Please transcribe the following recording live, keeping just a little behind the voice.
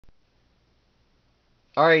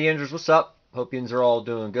Alright, Yinzers, what's up? Hope yins are all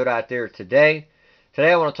doing good out there today.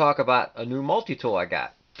 Today I want to talk about a new multi-tool I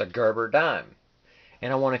got, the Gerber dime.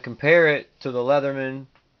 And I want to compare it to the Leatherman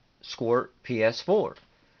Squirt PS4.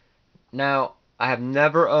 Now, I have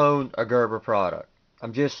never owned a Gerber product.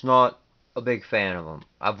 I'm just not a big fan of them.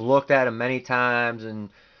 I've looked at them many times in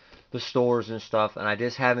the stores and stuff, and I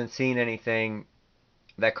just haven't seen anything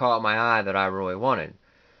that caught my eye that I really wanted.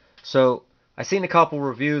 So I seen a couple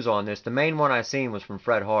reviews on this. The main one I seen was from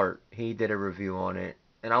Fred Hart. He did a review on it,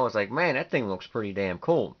 and I was like, man, that thing looks pretty damn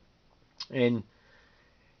cool. And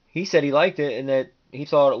he said he liked it and that he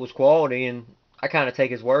thought it was quality, and I kind of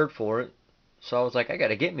take his word for it. So I was like, I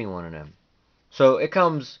gotta get me one of them. So it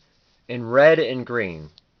comes in red and green,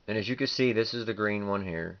 and as you can see, this is the green one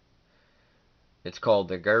here. It's called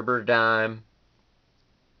the Gerber dime.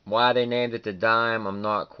 Why they named it the dime, I'm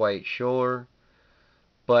not quite sure,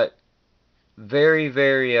 but very,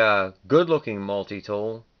 very good looking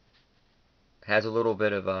multi-tool. Has a little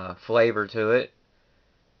bit of flavor to it.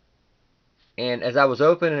 And as I was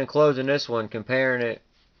opening and closing this one, comparing it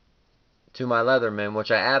to my Leatherman,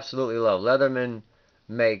 which I absolutely love. Leatherman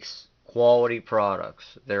makes quality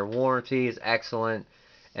products. Their warranty is excellent,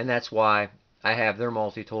 and that's why I have their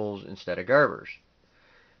multi-tools instead of Gerber's.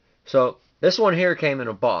 So this one here came in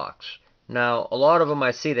a box. Now, a lot of them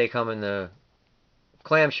I see they come in the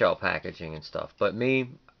clamshell packaging and stuff, but me,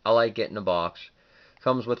 I like getting a box.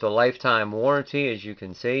 Comes with a lifetime warranty, as you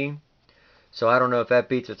can see. So I don't know if that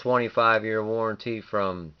beats a 25-year warranty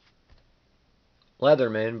from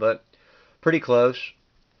Leatherman, but pretty close.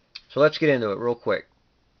 So let's get into it real quick.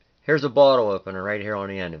 Here's a bottle opener right here on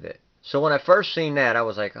the end of it. So when I first seen that, I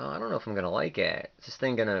was like, oh, I don't know if I'm going to like it. Is this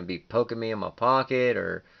thing going to be poking me in my pocket?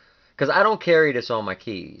 Or because I don't carry this on my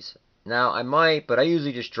keys. Now, I might, but I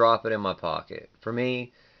usually just drop it in my pocket. For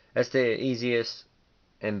me, that's the easiest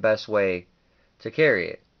and best way to carry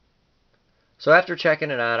it. So after checking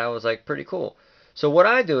it out, I was like, pretty cool. So what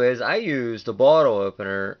I do is I use the bottle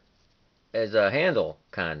opener as a handle,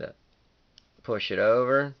 kind of. Push it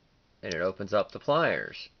over, and it opens up the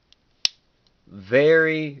pliers.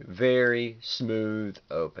 Very, very smooth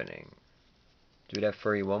opening. Do that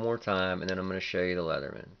for you one more time, and then I'm going to show you the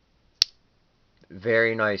Leatherman.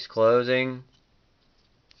 Very nice closing.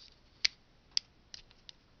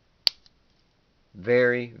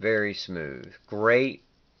 Very, very smooth. Great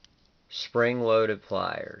spring-loaded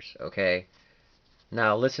pliers, okay?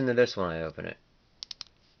 Now listen to this when I open it.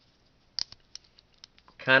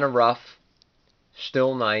 Kind of rough,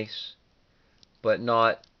 still nice, but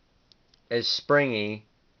not as springy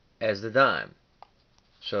as the dime.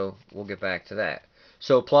 So we'll get back to that.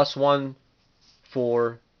 So +1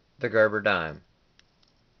 for the Gerber dime.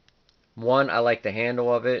 One, I like the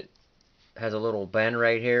handle of it. Has a little bend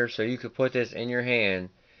right here, so you could put this in your hand.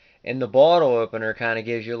 And the bottle opener kind of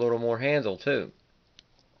gives you a little more handle too.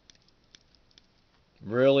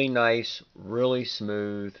 Really nice, really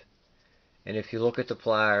smooth. And if you look at the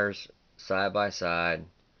pliers side by side,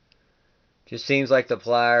 just seems like the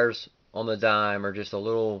pliers on the dime are just a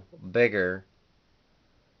little bigger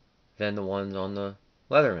than the ones on the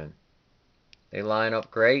Leatherman. They line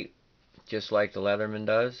up great, just like the Leatherman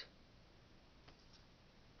does.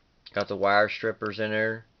 Got the wire strippers in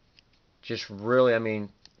there. Just really, I mean,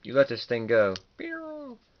 you let this thing go.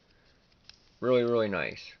 Really, really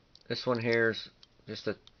nice. This one here's just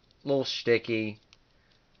a little sticky.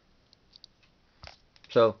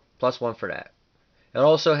 So, +1 for that. It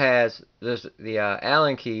also has the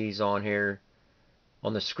Allen keys on here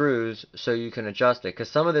on the screws so you can adjust it. Because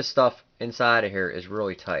some of this stuff inside of here is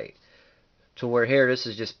really tight. To where here, this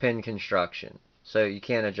is just pin construction. So you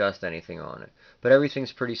can't adjust anything on it. But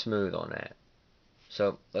everything's pretty smooth on that.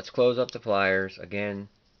 So let's close up the pliers. Again,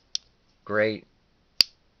 great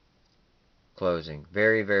closing.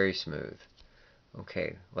 Very, very smooth.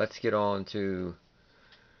 Okay, let's get on to,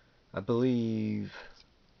 I believe,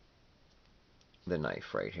 the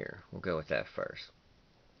knife right here. We'll go with that first.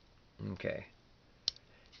 Okay.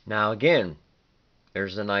 Now again,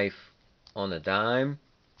 there's the knife on the dime.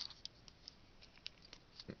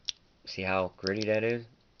 See how gritty that is?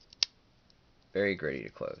 Very gritty to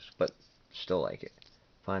close, but still like it.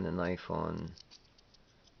 Find the knife on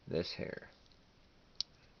this here.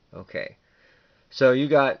 Okay. So you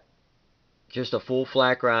got just a full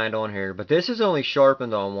flat grind on here, but this is only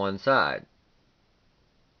sharpened on one side.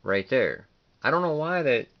 Right there. I don't know why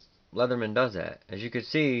that Leatherman does that. As you can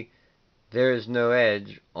see, there is no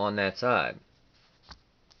edge on that side.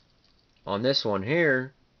 On this one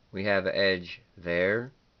here, we have an edge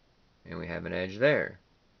there, and we have an edge there.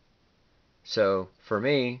 So, for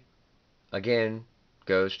me, again,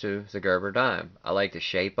 goes to the Gerber dime. I like the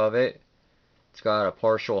shape of it. It's got a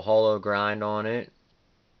partial hollow grind on it,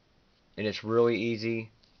 and it's really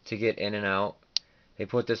easy to get in and out. They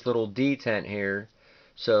put this little detent here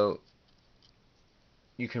so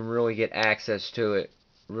you can really get access to it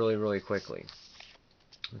really quickly.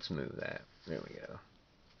 Let's move that. There we go.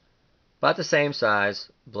 About the same size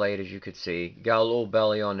blade as you could see. Got a little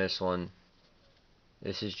belly on this one.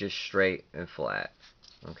 This is just straight and flat.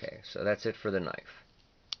 Okay, so that's it for the knife.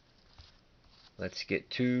 Let's get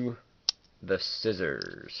to the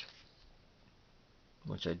scissors,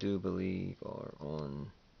 which I do believe are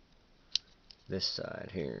on this side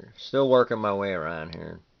here. Still working my way around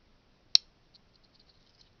here.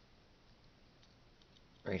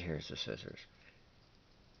 Right here's the scissors.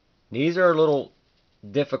 These are a little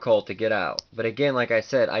difficult to get out, but again, like I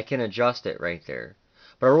said, I can adjust it right there.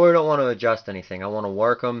 But I really don't want to adjust anything. I want to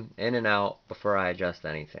work them in and out before I adjust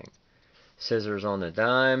anything. Scissors on the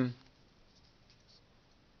dime.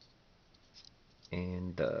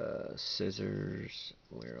 And scissors,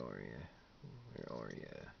 where are you? Where are you?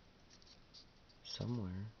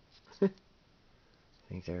 Somewhere. I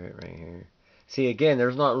think they're it right here. See, again,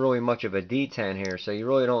 there's not really much of a detent here, so you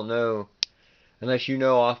really don't know, unless you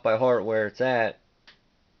know off by heart where it's at,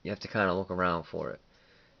 you have to kind of look around for it.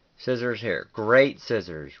 Scissors here. Great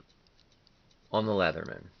scissors on the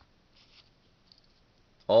Leatherman.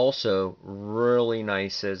 Also, really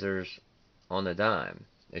nice scissors on the dime.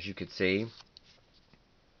 As you can see,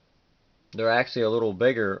 they're actually a little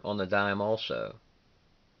bigger on the dime also.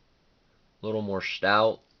 A little more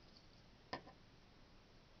stout.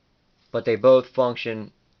 But they both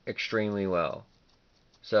function extremely well.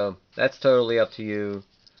 So that's totally up to you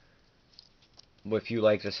if you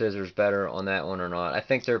like the scissors better on that one or not. I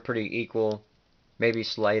think they're pretty equal, maybe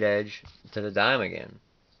slight edge to the dime again.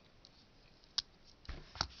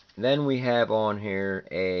 Then we have on here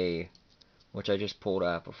a, which I just pulled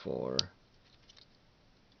out before,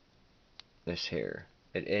 this here.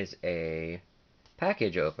 It is a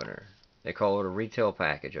package opener. They call it a retail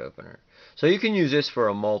package opener. So you can use this for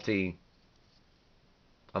a multi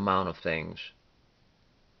amount of things.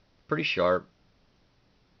 Pretty sharp.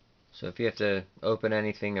 So if you have to open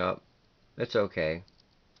anything up, it's okay.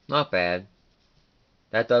 Not bad.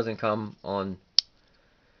 That doesn't come on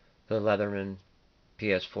the Leatherman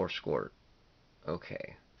PS4 Squirt.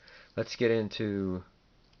 Okay. Let's get into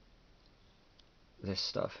this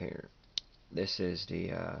stuff here. This is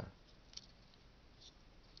the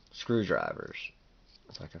screwdrivers.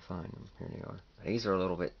 If I can find them. Here they are. These are a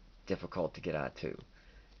little bit difficult to get out too.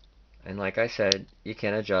 And like I said, you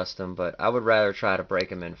can adjust them, but I would rather try to break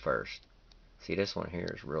them in first. See, this one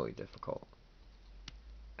here is really difficult.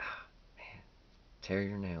 Ah, man. Tear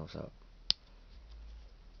your nails up.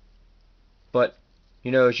 But,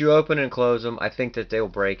 you know, as you open and close them, I think that they'll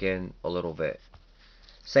break in a little bit.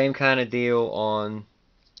 Same kind of deal on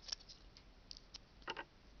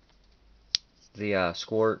the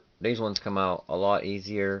Squirt. These ones come out a lot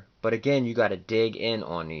easier. But again, you got to dig in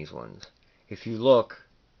on these ones. If you look,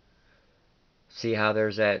 see how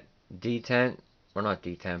there's that detent, or not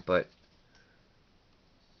detent, but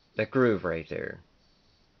that groove right there.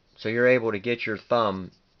 So you're able to get your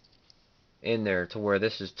thumb in there to where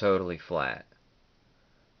this is totally flat.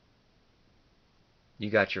 You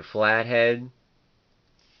got your Flathead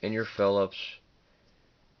and your Phillips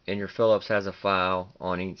has a file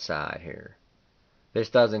on each side here. This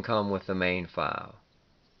doesn't come with the main file.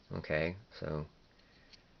 Okay, so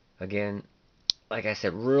again, like I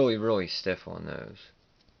said, really stiff on those.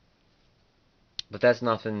 But that's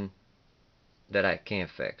nothing that I can't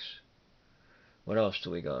fix. What else do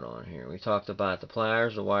we got on here? We talked about the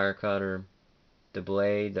pliers, the wire cutter, the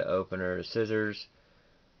blade, the opener, the scissors,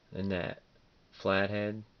 and that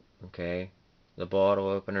Flathead. Okay, the bottle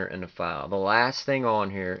opener and the file. The last thing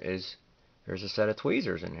on here is there's a set of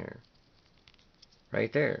tweezers in here.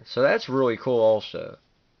 Right there. So that's really cool also.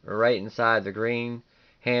 Right inside the green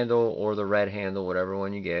handle or the red handle, whatever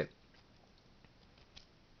one you get.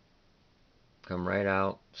 Come right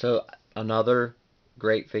out. So another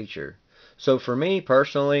great feature. So for me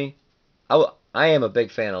personally, I am a big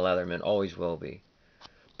fan of Leatherman, always will be.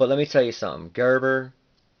 But let me tell you something. Gerber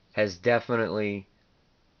has definitely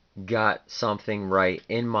got something right,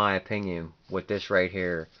 in my opinion, with this right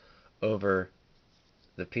here over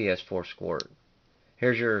the PS4 Squirt.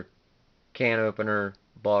 Here's your can opener,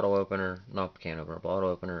 bottle opener, not can opener, bottle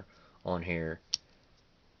opener on here.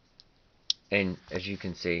 And as you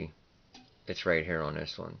can see, it's right here on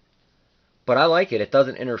this one. But I like it. It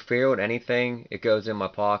doesn't interfere with anything. It goes in my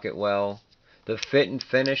pocket well. The fit and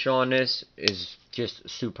finish on this is just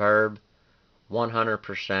superb.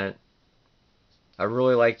 100%. I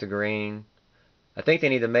really like the green. I think they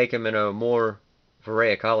need to make them in a more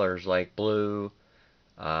array of colors, like blue,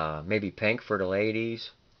 maybe pink for the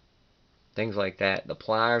ladies, things like that. The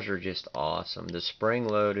pliers are just awesome. The spring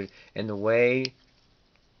loaded and the way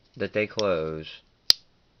that they close,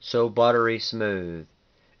 so buttery smooth.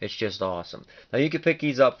 It's just awesome. Now you can pick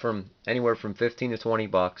these up from anywhere from 15 to 20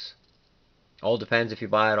 bucks. All depends if you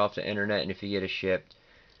buy it off the internet and if you get it shipped.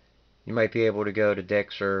 You might be able to go to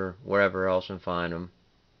Dick's or wherever else and find them.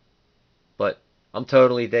 But I'm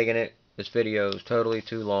totally digging it. This video is totally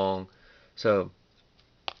too long. So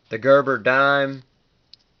the Gerber dime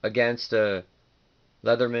against the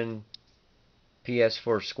Leatherman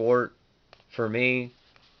PS4 Squirt. For me,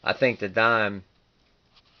 I think the dime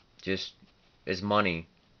just is money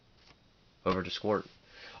over the Squirt.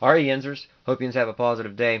 Alright, Yinzers. Hope you have a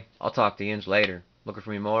positive day. I'll talk to you later. Looking for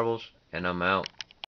me marbles, and I'm out.